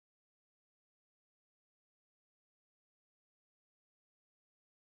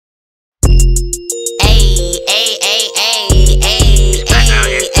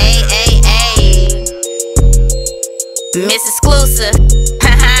Miss Exclusive.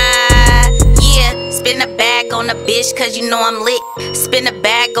 Yeah, spin a bag on a bitch cause you know I'm lit. Spin a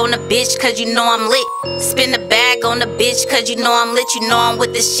bag on a bitch cause you know I'm lit. Spin a bag on a bitch cause you know I'm lit. You know I'm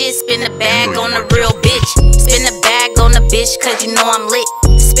with the shit. Spin a bag on a real bitch. Spin a bag on a bitch cause you know I'm lit.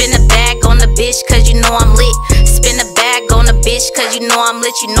 Spin a bag on a bitch cause you know I'm lit. Spin a bag on a bitch cause you know I'm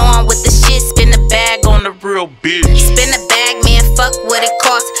lit. You know I'm with the shit. Spin a bag on a real bitch. Spin a bag, man, fuck what it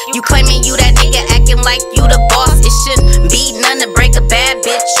costs. You claiming you that nigga, acting like you the boss. It shouldn't be none to break a bad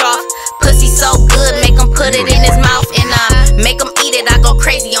bitch off. Pussy so good, make him put it in his mouth and make him eat it. I go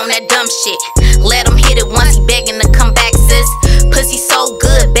crazy on that dumb shit. Let him hit it once he begging to come back, sis. Pussy so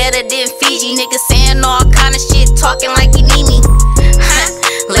good, better than Fiji. Nigga saying all kind of shit, talking like he need me.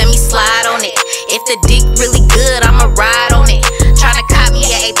 Let me slide on it. If the dick really good, I'ma ride on it. Tryna cop me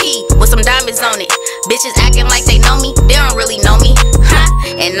an AP with some diamonds on it. Bitches acting like they know me, they don't really know me.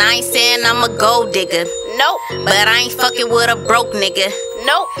 And I ain't saying I'm a gold digger. Nope. But I ain't fucking with a broke nigga.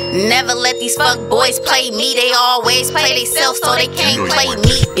 Nope. Never let these fuck boys play me. They always play theyself so they can't play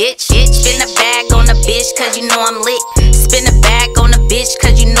me, bitch. Spin a bag on a bitch cause you know I'm lit. Spin a bag on a bitch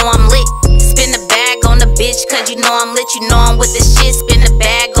cause you know I'm lit. Spin a bag on a bitch cause you know I'm lit. You know I'm with the shit. Spin a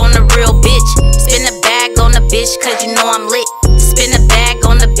bag on a real bitch. Spin a bag on a bitch cause you know I'm lit. Spin a bag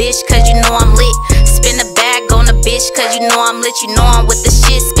on a bitch cause you know I'm lit. Spin a bag on a bitch cause you know I'm lit. You know I'm with the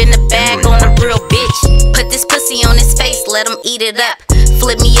shit. Spin a bag on a real bitch. Put this pussy on his face, let him eat it up.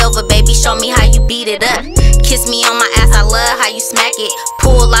 Flip me over, baby, show me how you beat it up. Kiss me on my ass, I love how you smack it.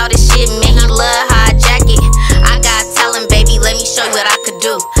 Pull out his shit, man, he love how I jack it. I gotta tell him, baby, let me show you what I could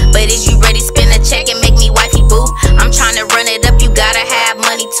do. But is you ready, spin a check and make me wifey boo? I'm tryna run it up, you gotta have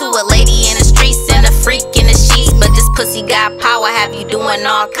money too. A lady in the streets and a freak in the sheets. But this pussy got power, have you doing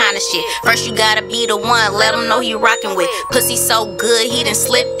all kind of shit. First you gotta be the one, let him know he rockin' with. Pussy so good, he done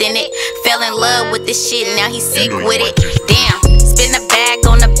slipped in it. Fell in love with this shit, now he sick with it. Damn, spin a bag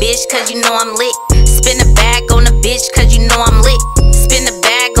on a bitch cause you know I'm lit. Spin a bag on a bitch cause you know I'm lit. Spin a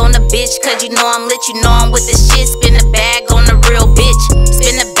bag on a bitch cause you know I'm lit. You know I'm with the shit. Spin a bag on a real bitch.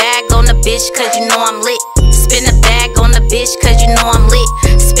 Spin a bag on a bitch cause you know I'm lit. Spin a bag on a bitch cause you know I'm lit.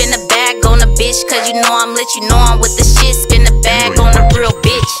 Spin a bag on a bitch cause you know I'm lit. You know I'm with the shit.